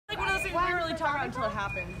we can't really talk about it until it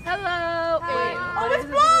happens. Hello. Oh, it's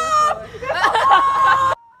vlog!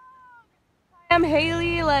 I'm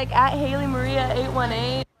Haley, like at Haley Maria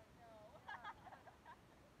 818.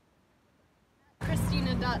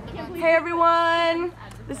 Hey everyone,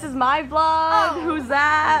 this is my vlog. Who's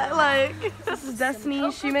that? Like, this is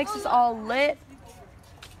Destiny. She makes us all lit.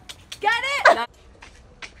 Get it?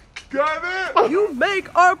 Get it? You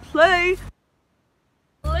make our play.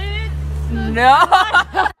 Lit. No.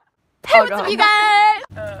 Hey, what's up, you guys?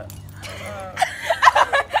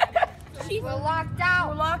 We're locked out.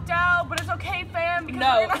 We're locked out, but it's okay, fam. Because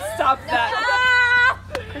No, we're gonna... stop that.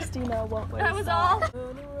 Christina won't wait. That was all.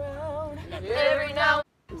 Every now.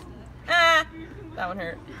 That one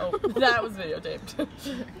hurt. Oh, that was videotaped.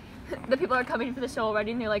 The people are coming for the show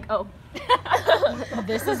already, and they're like, "Oh,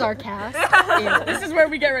 this is our cast. This is where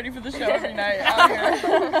we get ready for the show every night out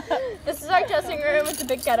here. This is our dressing room. It's a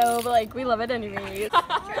big ghetto, but like we love it anyways."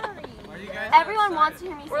 Everyone wants to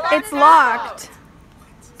hear me say It's locked.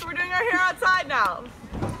 So we're doing our hair outside now.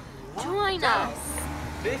 join us.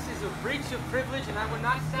 This is a breach of privilege and I will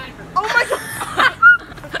not stand for this. Oh my god.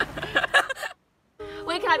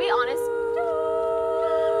 Wait, can I be honest?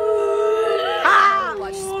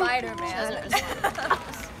 Watch Spider-Man.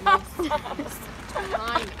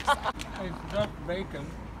 It's just bacon.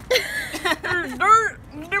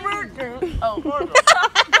 Oh,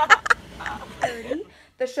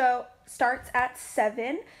 The show starts at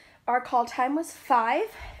 7. Our call time was 5,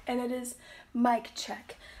 and it is mic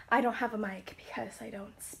check. I don't have a mic because I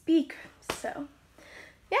don't speak, so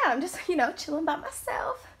yeah, I'm just, chilling by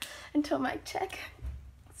myself until mic check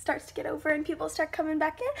starts to get over and people start coming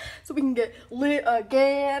back in so we can get lit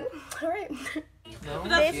again. All right.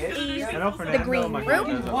 This is the green room.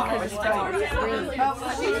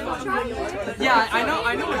 Yeah, I know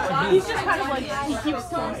what you mean. he's just kind of like, he keeps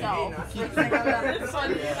to himself.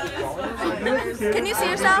 Can you see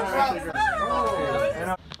yourself?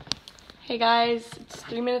 Hey guys, it's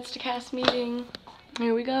 3 minutes to cast meeting.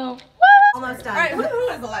 Here we go. Almost done. Alright, who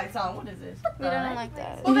has the lights on? What is this? We don't like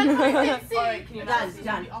that. Well, then I can't see. Alright, can you Done,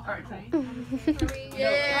 done. Alright, cool.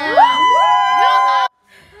 Yeah.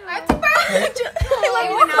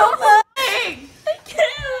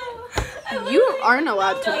 You aren't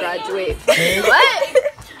allowed to graduate. What?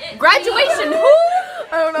 Graduation? Who?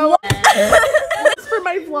 I don't know. It's for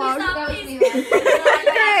my vlog.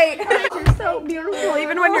 Great. You're so beautiful,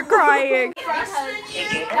 even when you're crying. I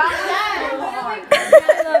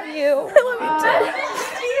love you. I love you too.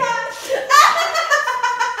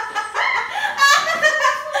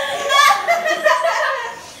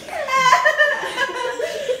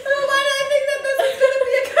 Why did I think that this was going to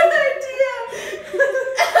be a good idea?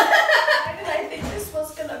 Why did I think this was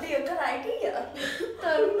going to be a good idea? I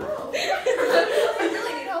don't know. I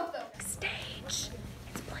really need help though. Stage.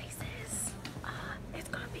 It's places. It's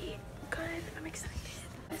going to be good. I'm excited.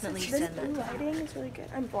 This blue lighting is really good.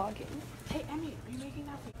 I'm vlogging. Hey, Emmy, are you making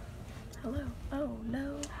that? Hello. Oh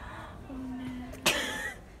no. Oh no.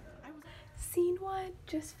 Scene 1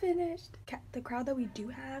 just finished. The crowd that we do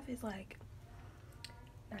have is like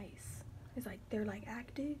nice. It's like they're like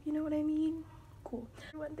active, you know what I mean? Cool.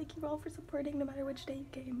 Everyone, thank you all for supporting no matter which day you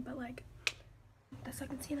came, but like the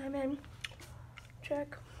second scene I'm in,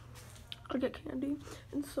 check. I get candy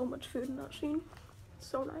and so much food in that scene.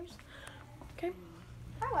 So nice. Okay.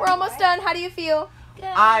 We're almost done. How do you feel?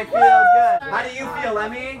 I feel good. How do you feel,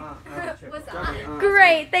 Emmy?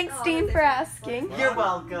 Great. Thanks, Dean, for asking. You're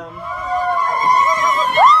welcome.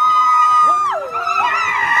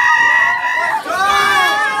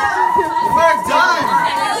 We're done!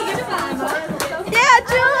 Yeah,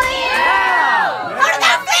 Julie! How did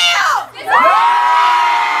that feel?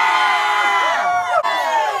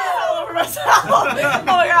 All over myself. Oh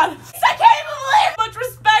my god. I can't even believe much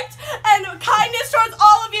respect and kindness towards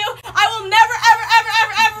all of you. I will never, ever, ever,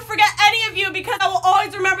 ever, ever forget any of you because I will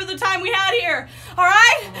always remember the time we had here.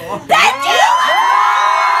 Alright? Thank you!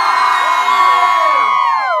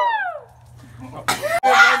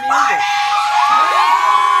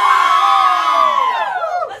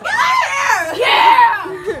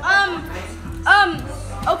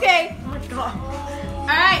 Okay. Oh my god.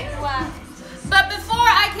 Alright. But before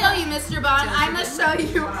I kill you, Mr. Bond, I must show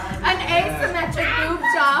you an asymmetric boob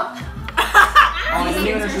job.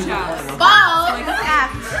 Balls.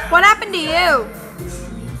 What happened to you?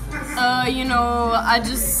 I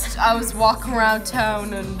was walking around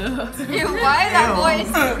town and Why that voice?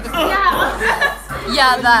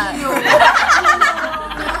 yeah, that.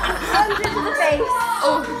 Under to the face.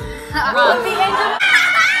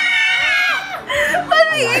 Let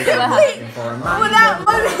me incomplete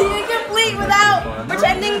without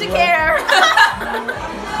pretending to care.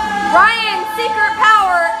 Right.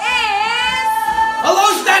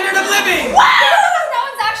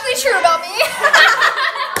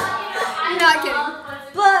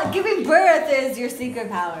 secret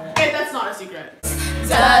power? Hey, that's not a secret.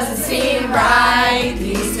 Doesn't seem right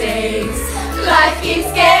these days. Life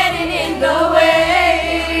keeps getting in the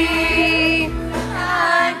way.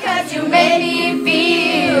 'Cause you made me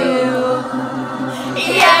feel